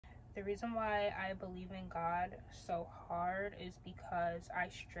the reason why I believe in God so hard is because I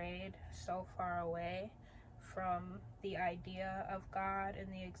strayed so far away from the idea of God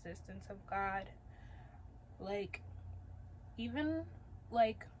and the existence of God. Like, even,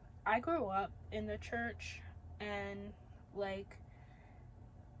 like, I grew up in the church, and, like,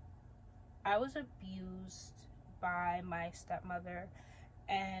 I was abused by my stepmother,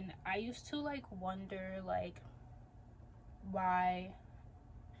 and I used to, like, wonder, like, why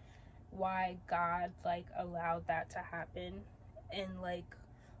God, like, allowed that to happen, and, like,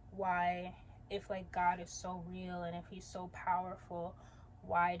 why, if, like, God is so real and if he's so powerful,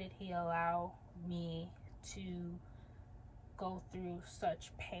 why did he allow me to go through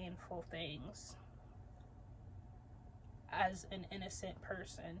such painful things as an innocent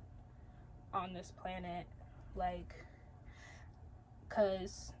person on this planet? Like,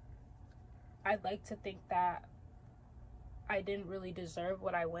 because I'd like to think that I didn't really deserve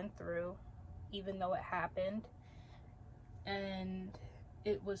what I went through, even though it happened. And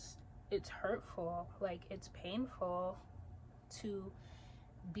it's hurtful, like, it's painful to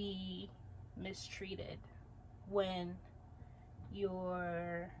be mistreated when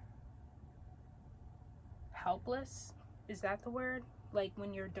you're helpless. Is that the word? Like,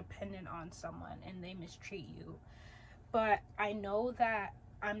 when you're dependent on someone and they mistreat you. But I know that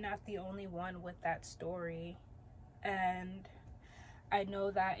I'm not the only one with that story, and I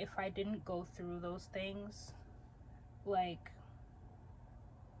know that if I didn't go through those things, like,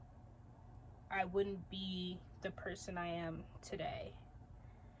 I wouldn't be the person I am today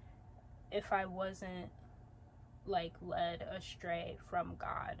if I wasn't, like, led astray from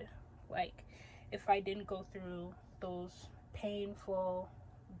God. Like, if I didn't go through those painful,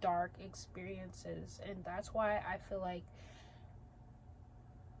 dark experiences. And that's why I feel like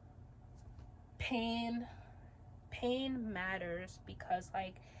pain matters, because,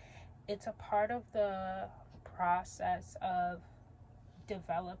 like, it's a part of the process of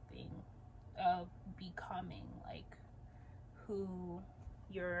developing, of becoming, like, who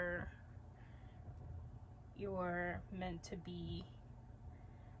you're meant to be.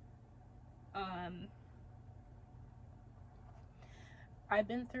 I've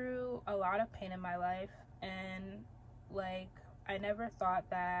been through a lot of pain in my life, and, like, I never thought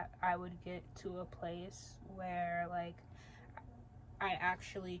that I would get to a place where, like, I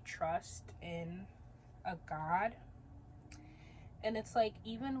actually trust in a God. And it's like,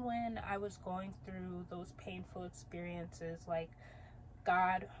 even when I was going through those painful experiences, like,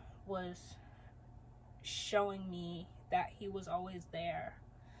 God was showing me that he was always there.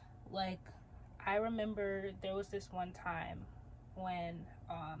 Like, I remember there was this one time when,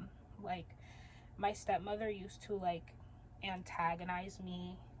 like, my stepmother used to, like, antagonize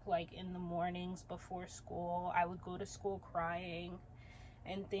me, like, in the mornings before school. I would go to school crying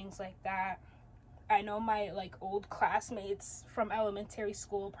and things like that. I know my, like, old classmates from elementary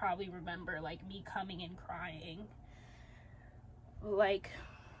school probably remember, like, me coming and crying. Like,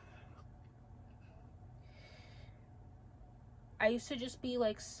 I used to just be,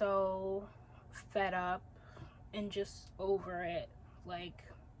 like, so fed up and just over it. Like,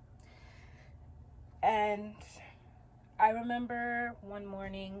 and I remember one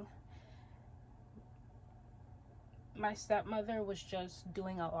morning my stepmother was just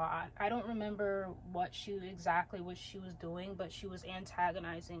doing a lot. I don't remember what she was doing, but she was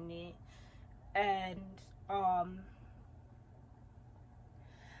antagonizing me. And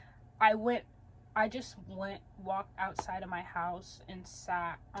I just walked outside of my house and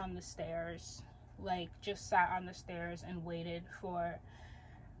sat on the stairs, like, just sat on the stairs and waited for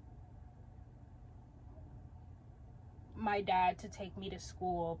my dad to take me to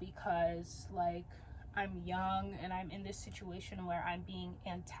school, because, like, I'm young and I'm in this situation where I'm being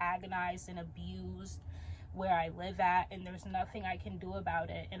antagonized and abused where I live at, and there's nothing I can do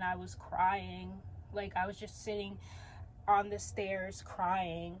about it. And I was crying. Like, I was just sitting on the stairs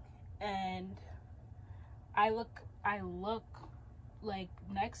crying, and I look like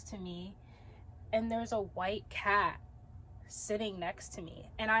next to me, and there's a white cat sitting next to me.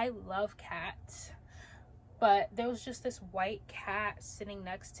 And I love cats, but there was just this white cat sitting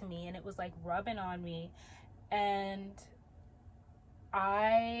next to me, and it was, like, rubbing on me. And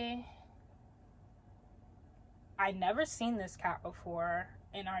I never seen this cat before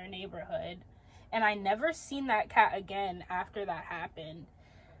in our neighborhood, and I never seen that cat again after that happened.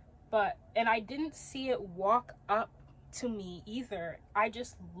 And I didn't see it walk up to me either. I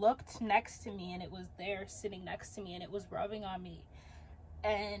just looked next to me, and it was there sitting next to me, and it was rubbing on me.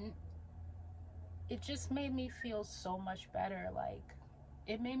 And it just made me feel so much better. Like,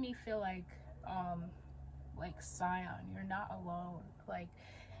 it made me feel like Sion, you're not alone. Like,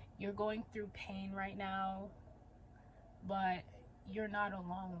 you're going through pain right now, but you're not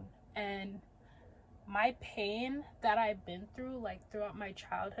alone. And my pain that I've been through, like throughout my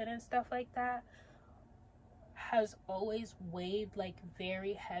childhood and stuff like that, has always weighed like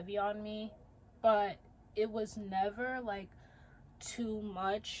very heavy on me, but it was never like too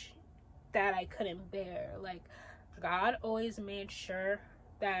much that I couldn't bear. Like, God always made sure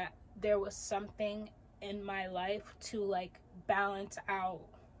that there was something in my life to like balance out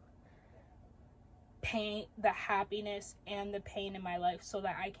pain, the happiness and the pain in my life, so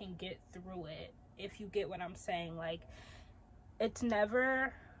that I can get through it, if you get what I'm saying. Like, it's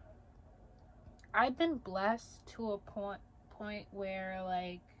never, I've been blessed to a point where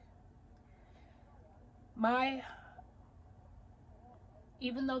like my,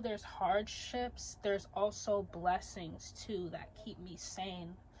 even though there's hardships, there's also blessings too that keep me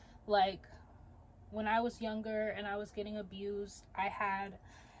sane. Like, when I was younger and I was getting abused, I had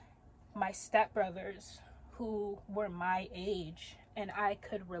my stepbrothers who were my age, and I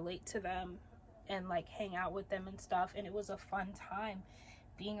could relate to them and like hang out with them and stuff, and it was a fun time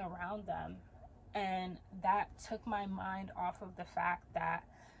being around them. And that took my mind off of the fact that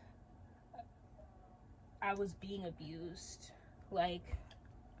I was being abused. Like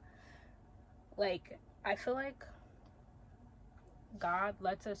I feel like God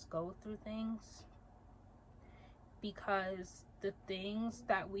lets us go through things because the things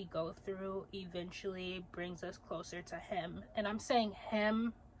that we go through eventually brings us closer to him. And I'm saying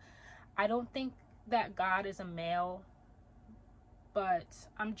him, I don't think that God is a male, but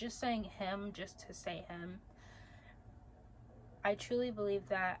I'm just saying him just to say him. I truly believe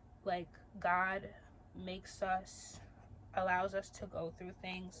that like God makes us, allows us to go through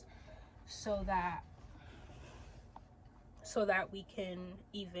things so that we can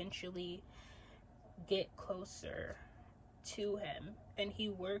eventually get closer to him. And he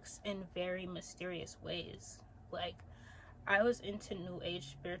works in very mysterious ways. Like, I was into New Age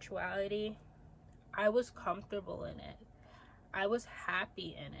spirituality. I was comfortable in it. I was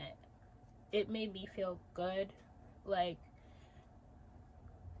happy in it. It made me feel good. Like,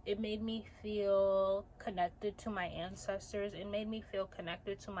 it made me feel connected to my ancestors. It made me feel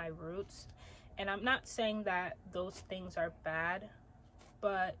connected to my roots. And I'm not saying that those things are bad,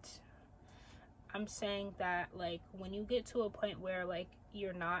 but I'm saying that like when you get to a point where like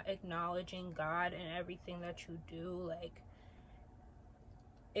you're not acknowledging God in everything that you do, like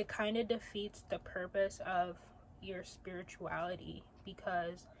it kind of defeats the purpose of your spirituality,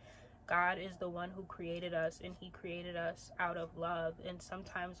 because God is the one who created us, and he created us out of love. And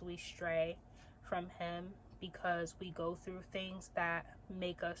sometimes we stray from him because we go through things that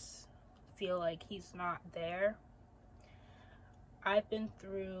make us feel like he's not there. I've been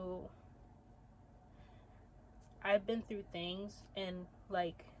through things and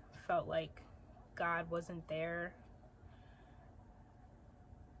like felt like God wasn't there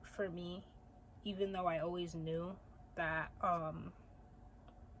for me, even though I always knew that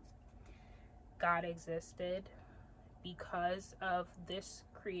God existed, because of this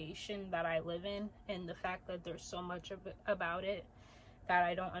creation that I live in, and the fact that there's so much of it, about it, that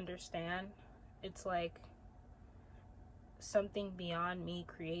I don't understand. It's like something beyond me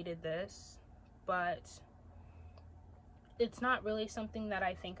created this, but it's not really something that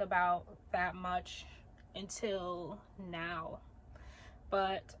I think about that much until now.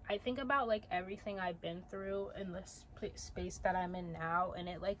 But I think about like everything I've been through in this space that I'm in now, and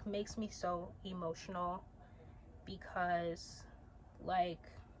it like makes me so emotional, because like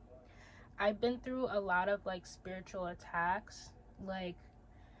I've been through a lot of like spiritual attacks. Like,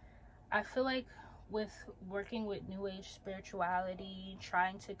 I feel like with working with New Age spirituality,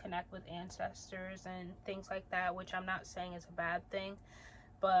 trying to connect with ancestors and things like that, which I'm not saying is a bad thing,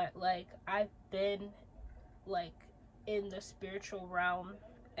 but like I've been like in the spiritual realm,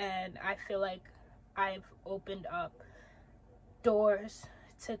 and I feel like I've opened up doors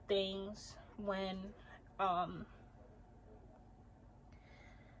to things when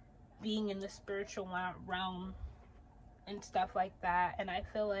being in the spiritual realm and stuff like that. And I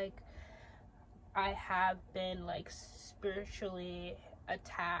feel like I have been like spiritually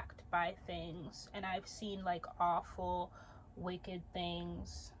attacked by things, and I've seen like awful, wicked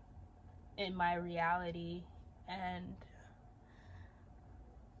things in my reality, and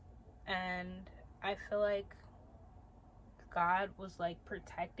I feel like God was like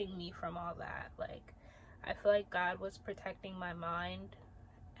protecting me from all that. Like, I feel like God was protecting my mind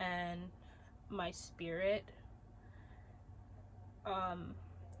and my spirit.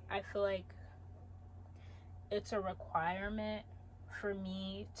 I feel like it's a requirement for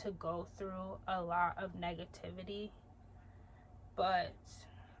me to go through a lot of negativity, but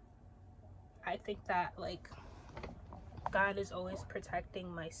think that like God is always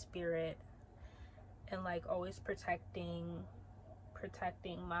protecting my spirit, and like always protecting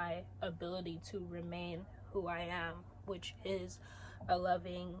my ability to remain who I am, which is a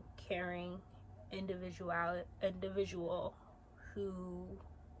loving, caring individual who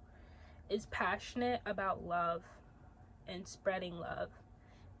is passionate about love and spreading love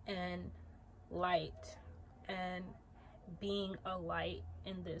and light and being a light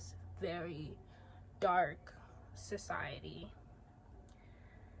in this very dark society.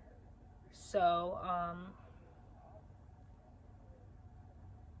 So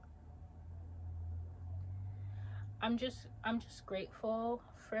I'm just grateful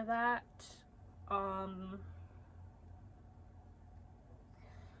for that.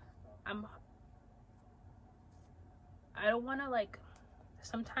 I don't want to like,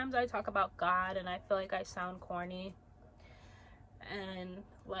 sometimes I talk about God and I feel like I sound corny, and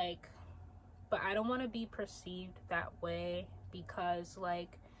like, but I don't want to be perceived that way, because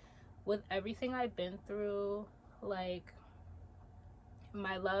like with everything I've been through, like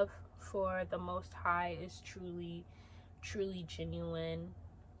my love for the Most High is truly genuine,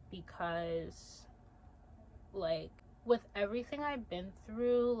 because like with everything I've been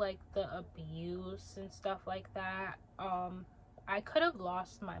through, like the abuse and stuff like that, I could have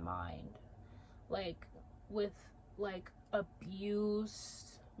lost my mind. Like with like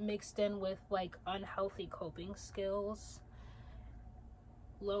abuse mixed in with like unhealthy coping skills,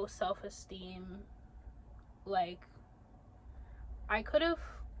 low self-esteem, like I could have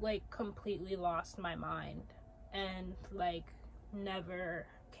like completely lost my mind and like never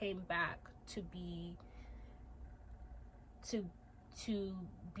came back to be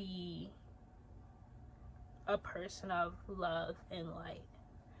a person of love and light.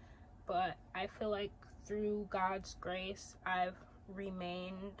 But I feel like through God's grace, I've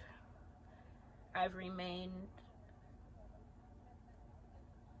remained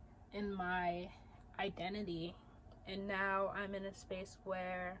in my identity, and now I'm in a space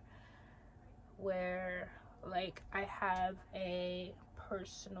where like I have a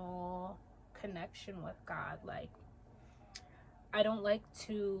personal connection with God. Like I don't like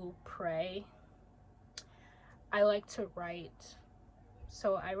to pray, I like to write.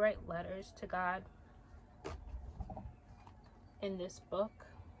 So I write letters to God in this book,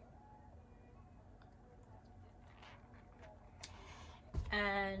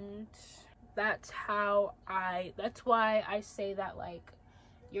 and that's why I say that like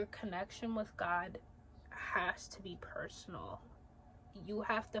your connection with God has to be personal. You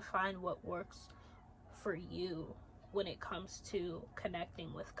have to find what works for you when it comes to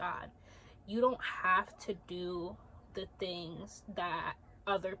connecting with God. You don't have to do the things that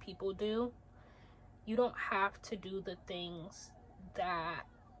other people do. You don't have to do the things that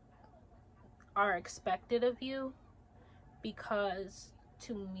are expected of you, because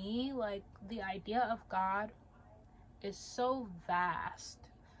to me, like, the idea of God is so vast.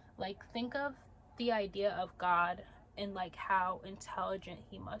 Like, think of the idea of God and like how intelligent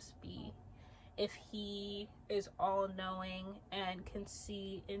he must be if he is all-knowing and can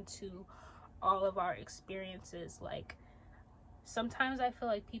see into all of our experiences. Like sometimes I feel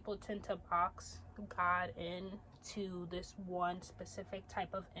like people tend to box God into this one specific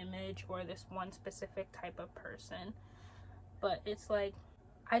type of image or this one specific type of person, but it's like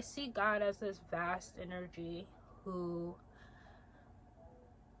I see God as this vast energy who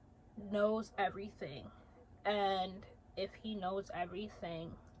knows everything, and if he knows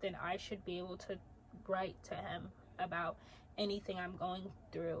everything, then I should be able to write to him about anything I'm going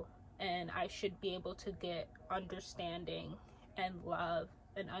through, and I should be able to get understanding and love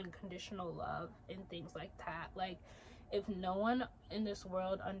and unconditional love and things like that. Like if no one in this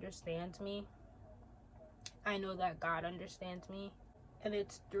world understands me, I know that God understands me, and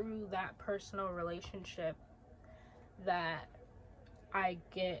it's through that personal relationship that I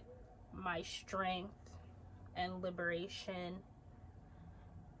get my strength and liberation.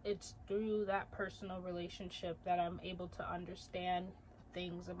 It's through that personal relationship that I'm able to understand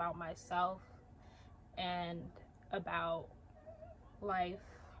things about myself and about life.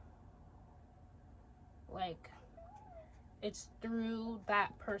 Like it's through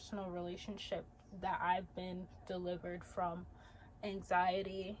that personal relationship that I've been delivered from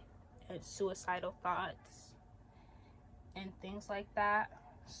anxiety and suicidal thoughts and things like that.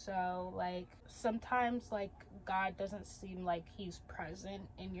 So like sometimes like God doesn't seem like he's present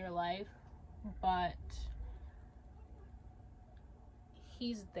in your life, but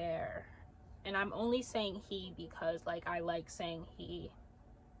he's there. And I'm only saying he because like I like saying he,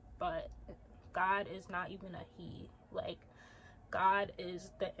 but God is not even a he. Like God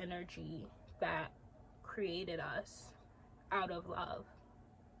is the energy that created us out of love.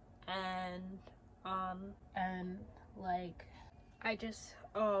 And like, I just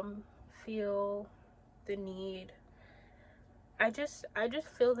feel the need, I just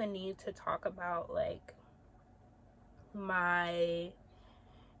feel the need to talk about like my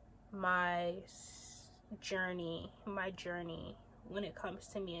journey when it comes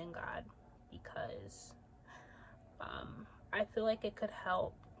to me and God, because I feel like it could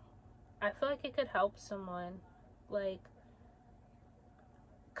help. I feel like it could help someone, like,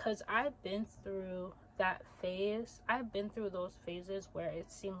 because I've been through that phase. I've been through those phases where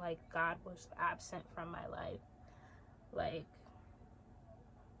it seemed like God was absent from my life. Like,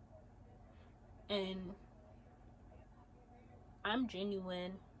 and I'm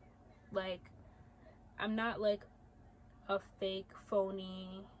genuine. Like, I'm not like a fake,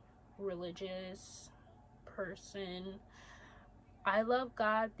 phony, religious person. I love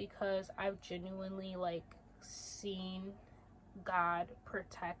God because I've genuinely like seen God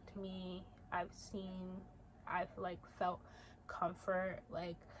protect me. I've like felt comfort.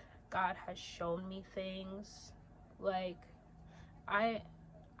 Like, God has shown me things. Like, I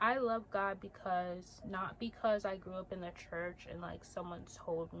love God because, not because I grew up in the church and like someone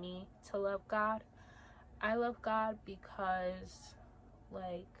told me to love God. I love God because,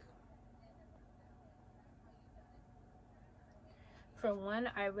 like, for one,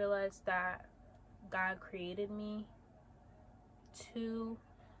 I realized that God created me. Two,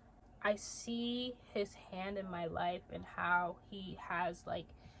 I see his hand in my life and how he has like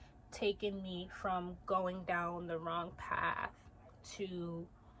taken me from going down the wrong path to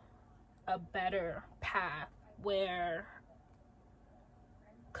a better path, where,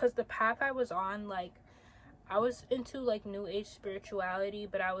 because the path I was on, like, I was into like new age spirituality,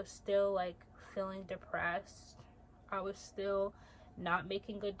 but I was still like feeling depressed. I was still not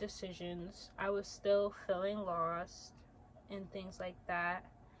making good decisions. I was still feeling lost and things like that.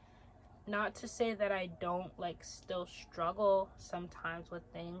 Not to say that I don't like still struggle sometimes with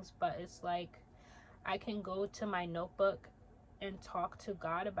things, but it's like I can go to my notebook and talk to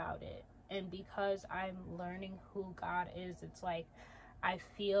God about it. And because I'm learning who God is, it's like I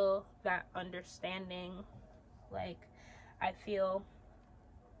feel that understanding. Like, I feel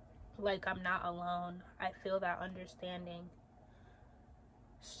like I'm not alone. I feel that understanding.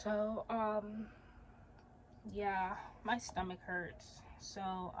 So yeah, my stomach hurts. So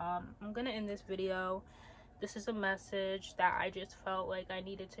I'm gonna end this video. This is a message that I just felt like I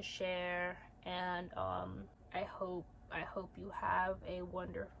needed to share, and I hope you have a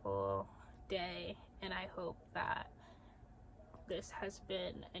wonderful day, and I hope that this has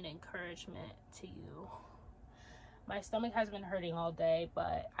been an encouragement to you. My stomach has been hurting all day,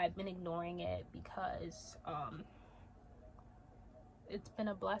 but I've been ignoring it because it's been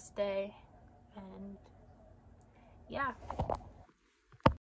a blessed day, and yeah.